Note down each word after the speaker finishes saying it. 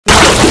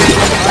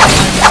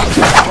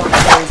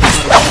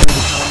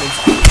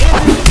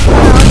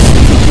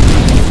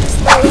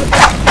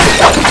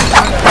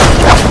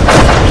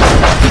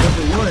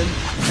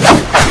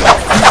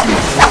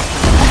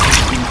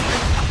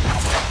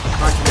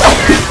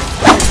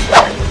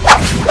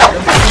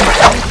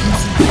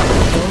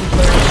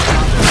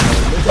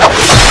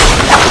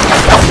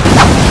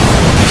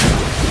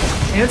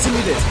listen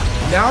to this.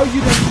 Now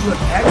you don't look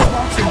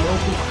Xbox and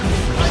mobile.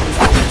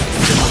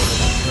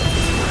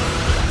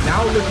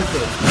 Now look at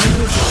this. None of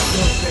this is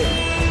still fair.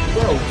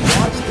 Bro,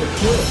 watch the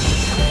kill.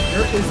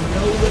 There is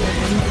no way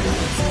anybody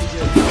can see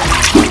this.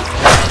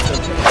 So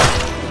check it out.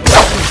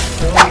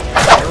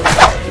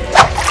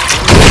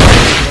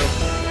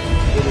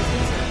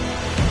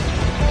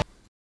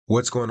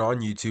 What's going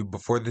on, YouTube?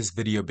 Before this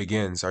video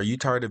begins, are you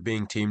tired of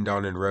being teamed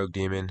on in Rogue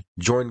Demon?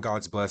 Join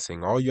God's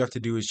Blessing. All you have to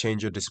do is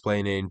change your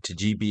display name to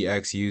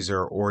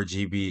GBXuser or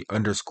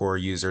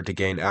GB_user to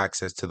gain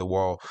access to the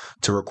wall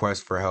to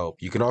request for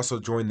help. You can also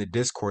join the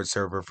Discord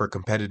server for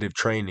competitive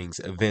trainings,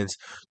 events,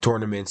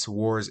 tournaments,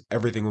 wars.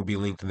 Everything will be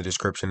linked in the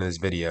description of this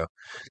video.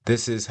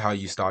 This is how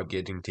you stop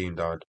getting teamed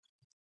on.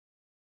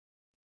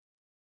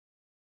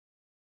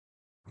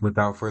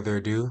 Without further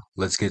ado,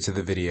 let's get to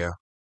the video.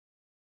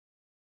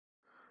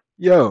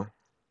 Yo,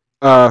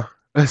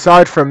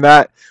 aside from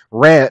that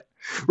rant,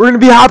 we're going to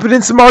be hopping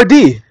in some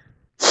RD.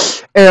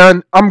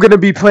 And I'm going to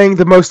be playing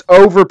the most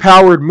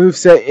overpowered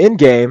moveset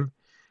in-game.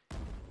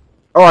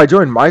 Oh, I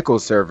joined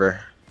Michael's server.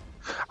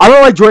 I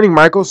don't like joining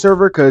Michael's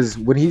server because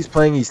when he's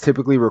playing, he's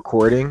typically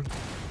recording.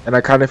 And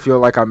I kind of feel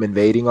like I'm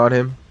invading on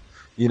him.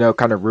 You know,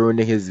 kind of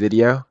ruining his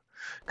video.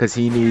 Because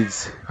he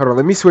needs... Hold on,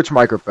 let me switch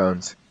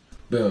microphones.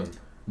 Boom.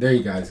 There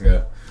you guys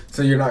go.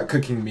 So you're not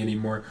cooking me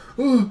anymore.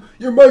 Oh,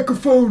 your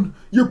microphone.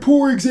 Your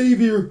poor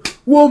Xavier.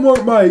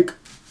 Walmart mic.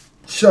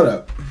 Shut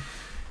up.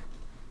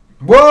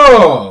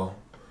 Whoa.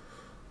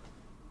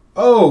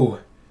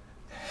 Oh.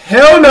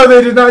 Hell no,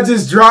 they did not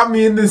just drop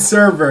me in this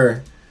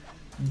server.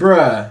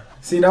 Bruh.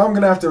 See, now I'm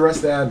going to have to rush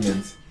the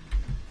admins.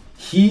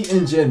 Heat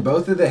and Jin,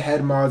 both of the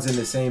head mods in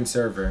the same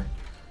server.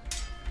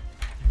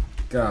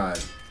 God.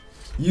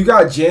 You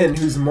got Jin,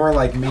 who's more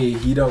like me.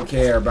 He don't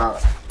care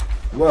about...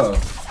 Whoa.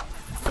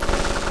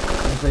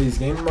 Play these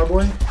games, my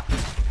boy.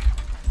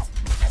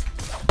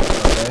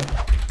 Okay.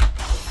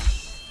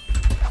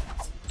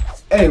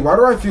 Hey, why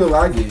do I feel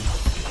laggy?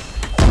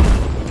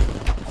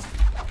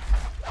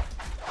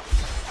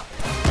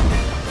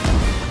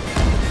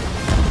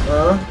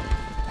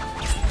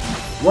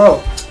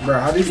 Whoa, bro,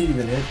 how did he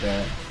even hit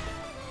that?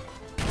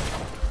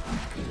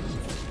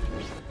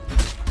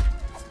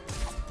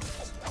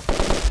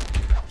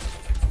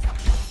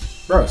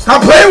 Bro,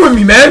 stop playing with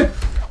me, man!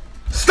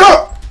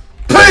 Stop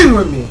playing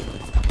with me!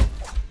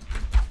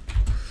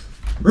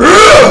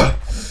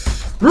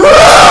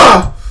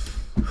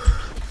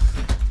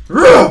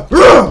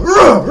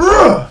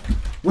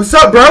 What's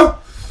up, bro?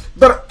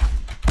 But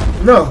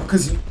no,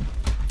 cause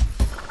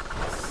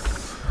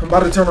I'm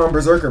about to turn on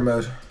Berserker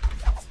mode.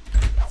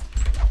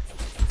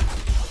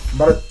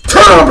 I'm about to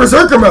turn on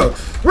Berserker mode.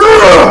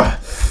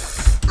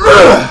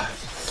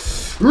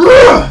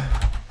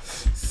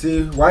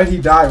 See, why'd he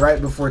die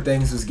right before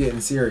things was getting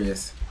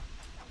serious?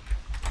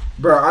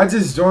 Bro, I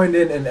just joined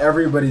in and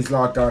everybody's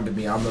locked onto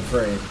me. I'm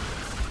afraid.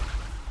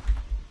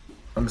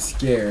 I'm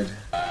scared.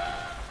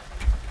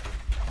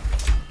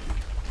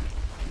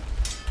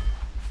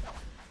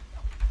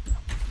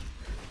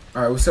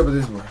 Alright, what's up with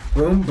this one?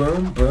 Boom,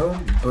 boom,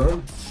 boom,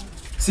 boom.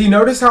 See,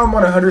 notice how I'm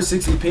on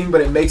 160 ping,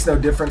 but it makes no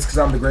difference because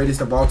I'm the greatest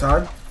of all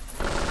time?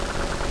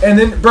 And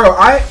then, bro,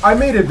 I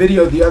made a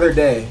video the other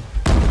day.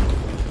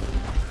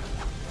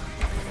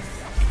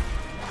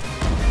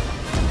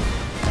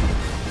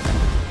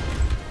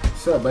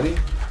 What's up, buddy?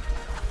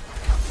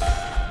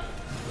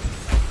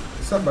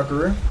 What's up,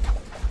 buckaroo?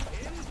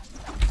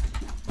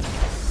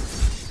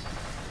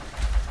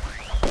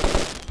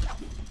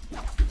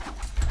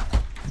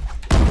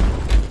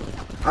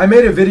 I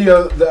made a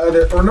video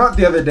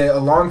a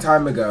long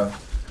time ago.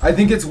 I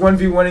think it's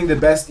 1v1ing the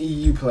best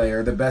EU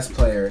player, the best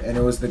player, and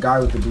it was the guy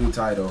with the blue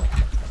title.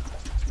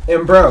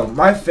 And bro,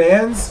 my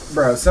fans,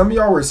 bro, some of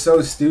y'all were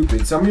so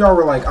stupid. Some of y'all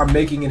were like, I'm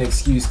making an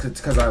excuse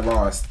because I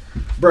lost.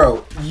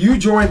 Bro, you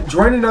join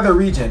another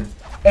region.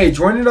 Hey,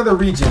 join another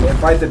region and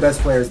fight the best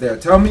players there.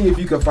 Tell me if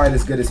you can fight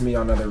as good as me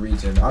on another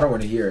region. I don't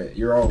want to hear it.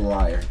 You're all a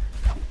liar.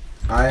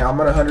 I'm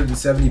on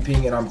 170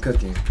 ping and I'm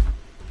cooking.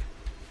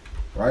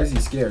 Why is he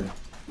scared?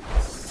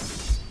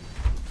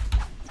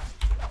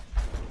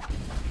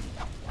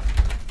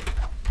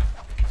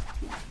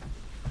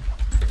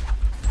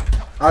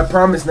 I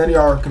promise none of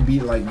y'all can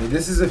beat like me.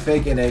 This is a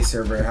fake NA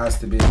server. It has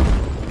to be.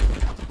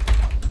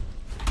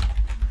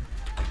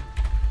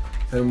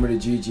 Hit him with a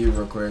GG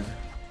real quick.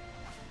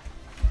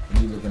 What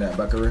are you looking at,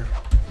 buckaroo?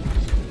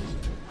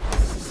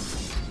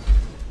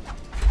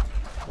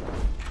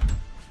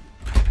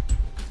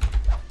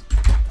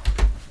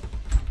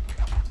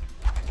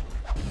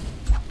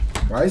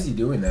 Why is he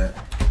doing that?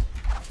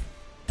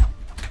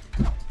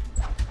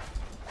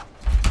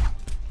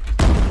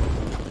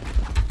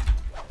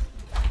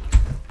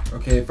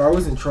 Okay, if I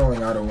wasn't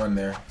trolling, I'd have won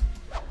there.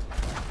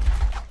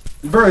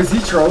 Bro, is he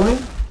trolling?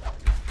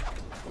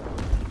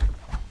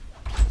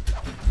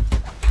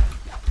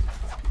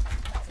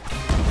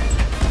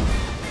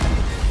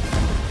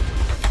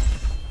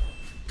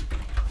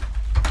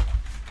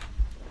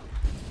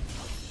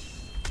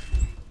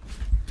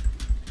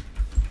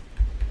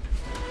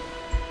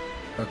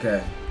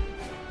 Okay.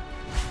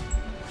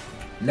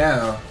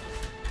 Now,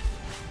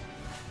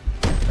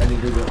 I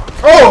need to go.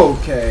 Oh,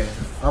 okay.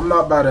 I'm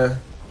not about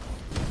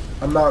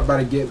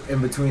to get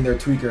in between their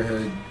tweaker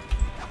hood.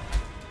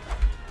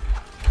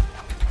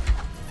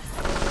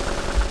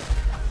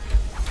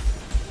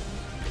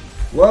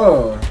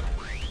 Whoa.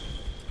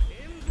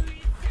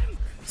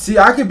 See,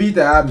 I could beat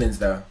the admins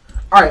though.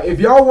 Alright, if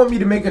y'all want me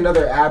to make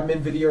another admin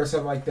video or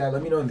something like that,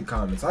 let me know in the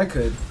comments. I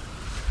could.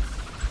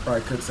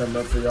 Probably cook something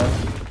up for y'all.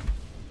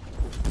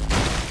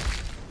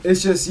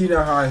 It's just, you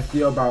know how I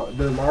feel about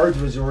the large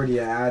majority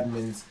of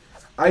admins.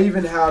 I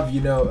even have,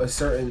 you know, a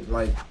certain,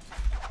 like,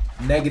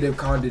 negative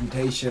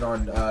connotation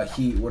on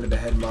Heat, one of the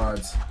head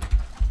mods.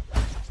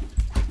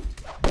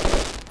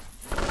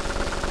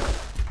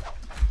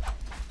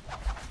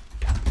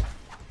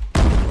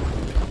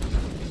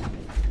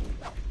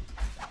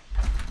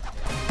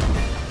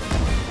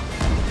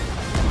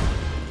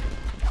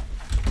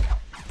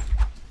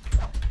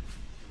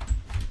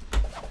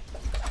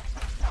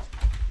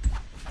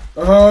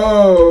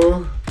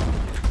 Oh,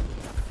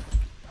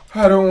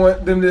 I don't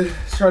want them to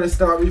try to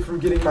stop me from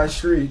getting my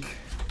streak.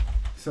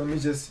 So let me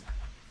just,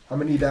 I'm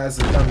gonna need that as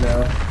a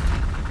thumbnail.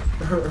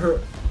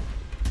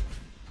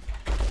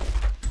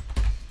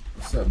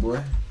 What's up,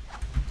 boy?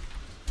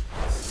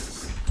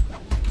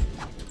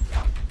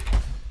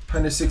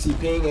 160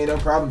 ping ain't no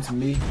problem to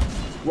me.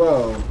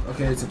 Whoa,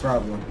 okay, it's a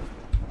problem.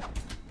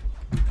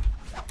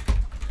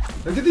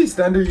 Look at these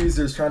Thunder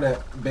users trying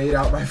to bait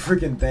out my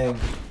freaking thing.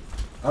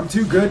 I'm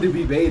too good to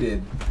be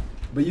baited,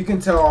 but you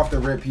can tell off the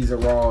rip he's a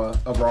raw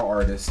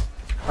artist.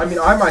 I mean,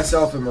 I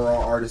myself am a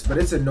raw artist, but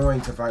it's annoying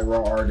to fight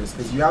raw artists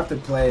because you have to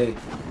play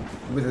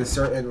with a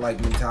certain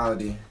like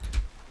mentality.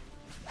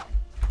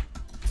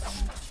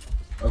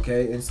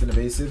 Okay, instant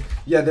evasive.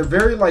 Yeah, they're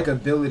very like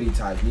ability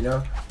type, you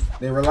know?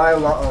 They rely a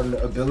lot on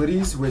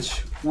abilities,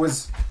 which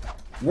was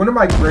one of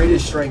my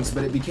greatest strengths,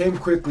 but it became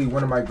quickly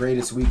one of my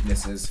greatest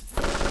weaknesses.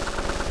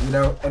 You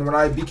know, and when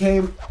I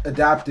became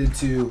adapted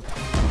to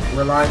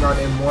relying on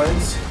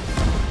M1s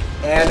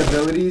and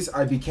abilities,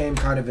 I became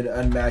kind of an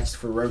unmatched,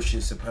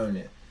 ferocious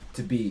opponent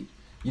to beat.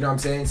 You know what I'm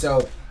saying?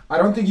 So I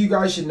don't think you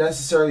guys should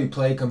necessarily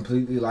play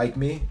completely like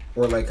me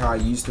or like how I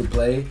used to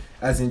play,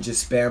 as in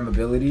just spam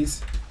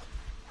abilities.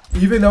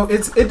 Even though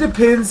it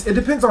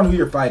depends on who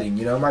you're fighting.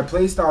 You know, my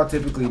playstyle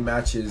typically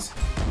matches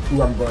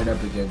who I'm going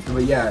up against.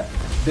 But yeah,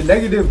 the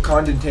negative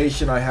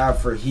connotation I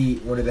have for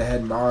Heat, one of the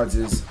head mods,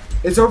 is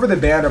it's over the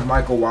ban of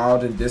Michael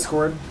Wild in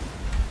Discord.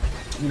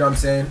 You know what I'm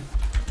saying?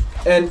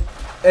 And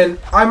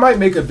I might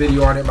make a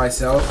video on it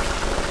myself.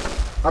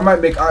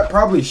 I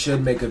probably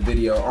should make a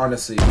video,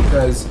 honestly,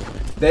 because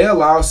they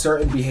allow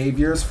certain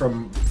behaviors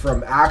from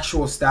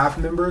actual staff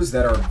members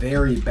that are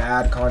very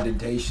bad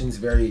connotations,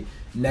 very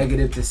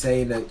negative to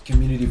say in a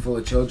community full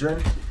of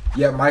children.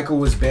 Yet Michael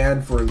was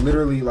banned for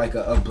literally like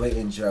a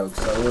blatant joke,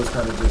 so it was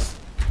kind of just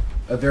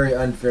a very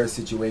unfair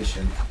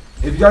situation.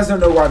 If you guys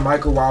don't know why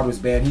Michael Wild was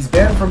banned, he's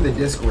banned from the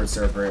Discord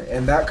server,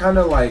 and that kind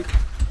of like,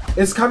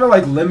 it's kind of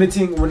like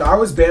limiting. When I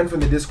was banned from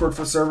the Discord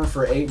server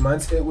for 8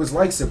 months, it was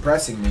like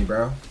suppressing me,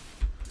 bro.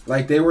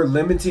 Like, they were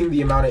limiting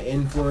the amount of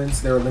influence.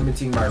 They were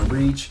limiting my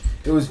reach.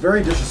 It was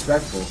very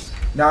disrespectful.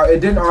 Now, it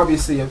didn't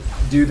obviously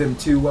do them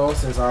too well,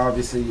 since I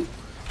obviously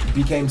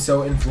became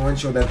so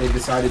influential that they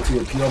decided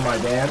to appeal my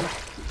ban.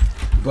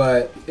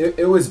 But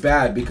it was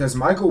bad, because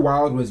Michael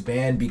Wild was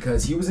banned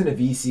because he was in a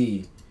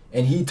VC,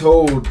 and he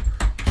told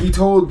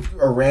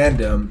a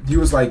random, he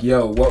was like,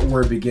 yo, what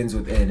word begins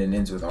with N and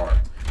ends with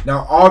R?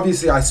 Now,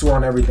 obviously, I swear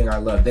on everything I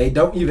love. I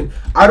don't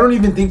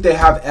even think they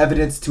have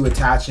evidence to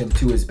attach him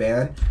to his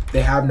ban.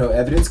 They have no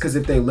evidence, because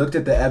if they looked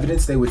at the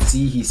evidence, they would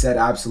see he said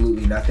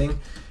absolutely nothing.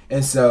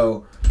 And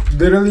so,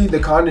 literally, the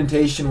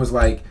connotation was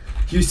like,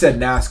 he said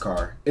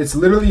NASCAR. It's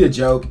literally a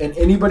joke, and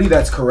anybody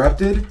that's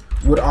corrupted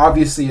would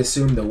obviously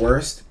assume the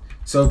worst.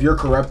 So if you're a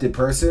corrupted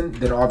person,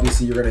 then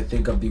obviously you're going to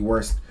think of the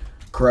worst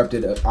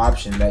corrupted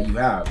option that you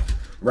have,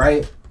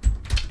 right?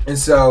 And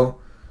so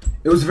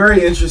it was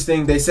very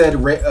interesting. They said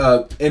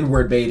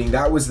inward baiting.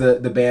 That was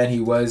the ban he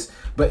was.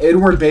 But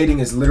inward baiting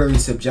is literally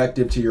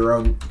subjective to your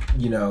own,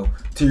 you know,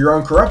 to your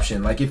own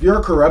corruption. Like, if you're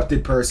a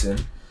corrupted person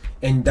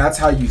and that's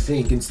how you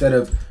think, instead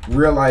of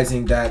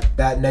realizing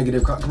that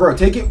negative, bro,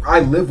 take it.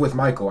 I live with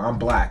Michael. I'm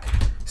black.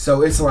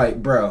 So it's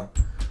like, bro,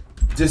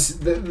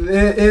 just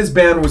his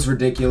ban was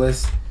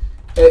ridiculous.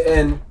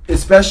 And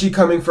especially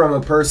coming from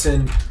a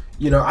person,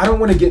 you know, I don't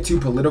want to get too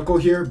political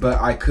here, but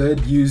I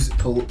could use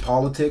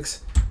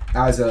politics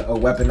as a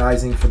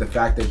weaponizing for the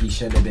fact that he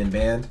shouldn't have been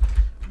banned,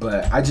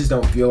 but I just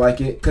don't feel like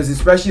it, because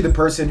especially the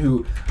person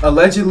who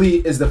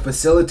allegedly is the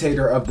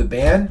facilitator of the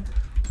ban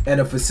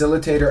and a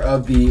facilitator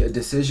of the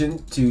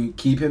decision to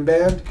keep him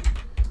banned.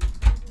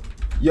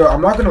 Yo,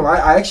 I'm not gonna lie,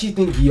 I actually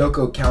think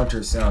Gyoko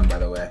counters sound, by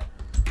the way.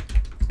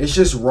 It's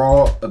just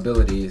raw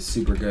ability is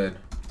super good.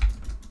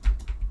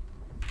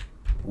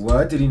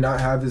 What? Did he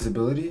not have his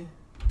ability?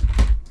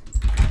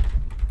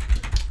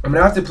 I'm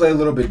gonna have to play a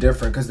little bit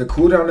different, because the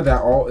cooldown of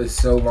that ult is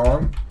so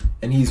long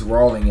and he's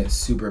rolling it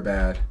super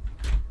bad.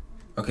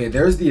 Okay,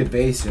 there's the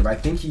evasive. I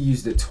think he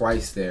used it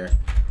twice there.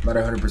 Not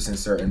 100%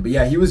 certain. But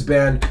yeah, he was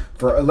banned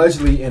for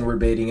allegedly inward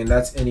baiting, and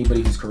that's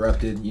anybody who's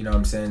corrupted, you know what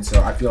I'm saying?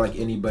 So I feel like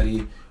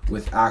anybody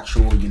with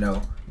actual, you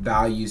know,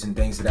 values and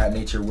things of that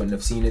nature wouldn't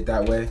have seen it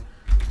that way.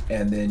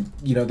 And then,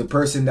 you know, the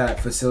person that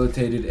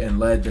facilitated and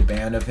led the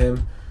ban of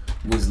him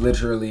was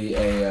literally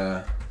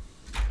a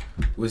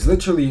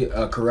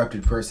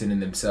corrupted person in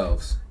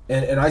themselves.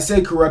 And I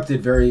say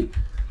corrupted very,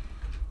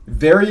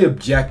 very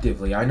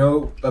objectively. I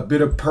know a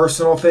bit of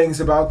personal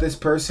things about this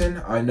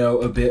person. I know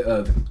a bit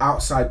of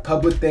outside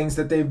public things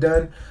that they've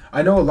done.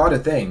 I know a lot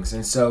of things,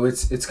 and so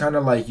it's kind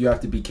of like you have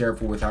to be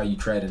careful with how you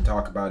tread and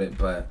talk about it.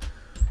 But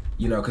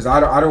you know, because I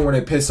don't want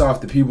to piss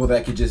off the people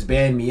that could just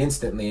ban me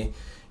instantly.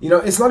 You know,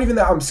 it's not even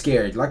that I'm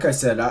scared. Like I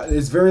said,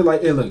 it's very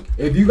like, hey, look,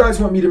 if you guys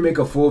want me to make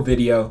a full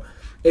video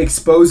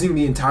exposing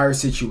the entire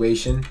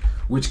situation,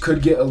 which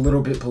could get a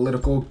little bit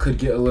political, could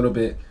get a little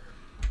bit,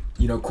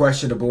 you know,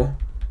 questionable,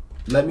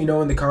 let me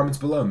know in the comments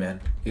below,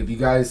 man. If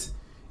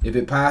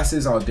it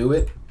passes, I'll do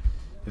it.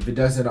 If it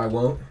doesn't, I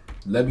won't.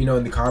 Let me know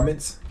in the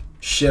comments.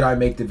 Should I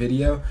make the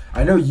video?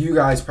 I know you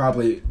guys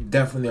probably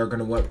definitely are going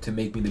to want to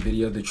make me the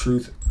video. The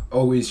truth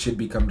always should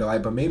become to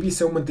light, but maybe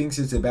someone thinks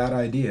it's a bad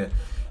idea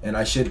and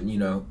I shouldn't, you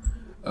know,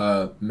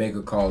 make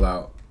a call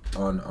out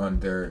on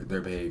their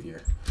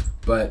behavior.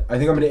 But I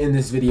think I'm going to end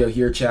this video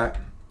here, chat.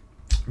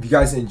 If you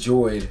guys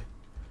enjoyed,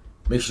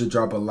 make sure to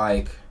drop a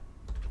like,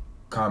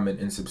 comment,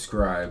 and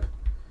subscribe.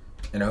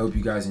 And I hope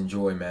you guys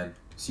enjoy, man.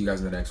 See you guys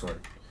in the next one.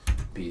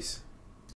 Peace.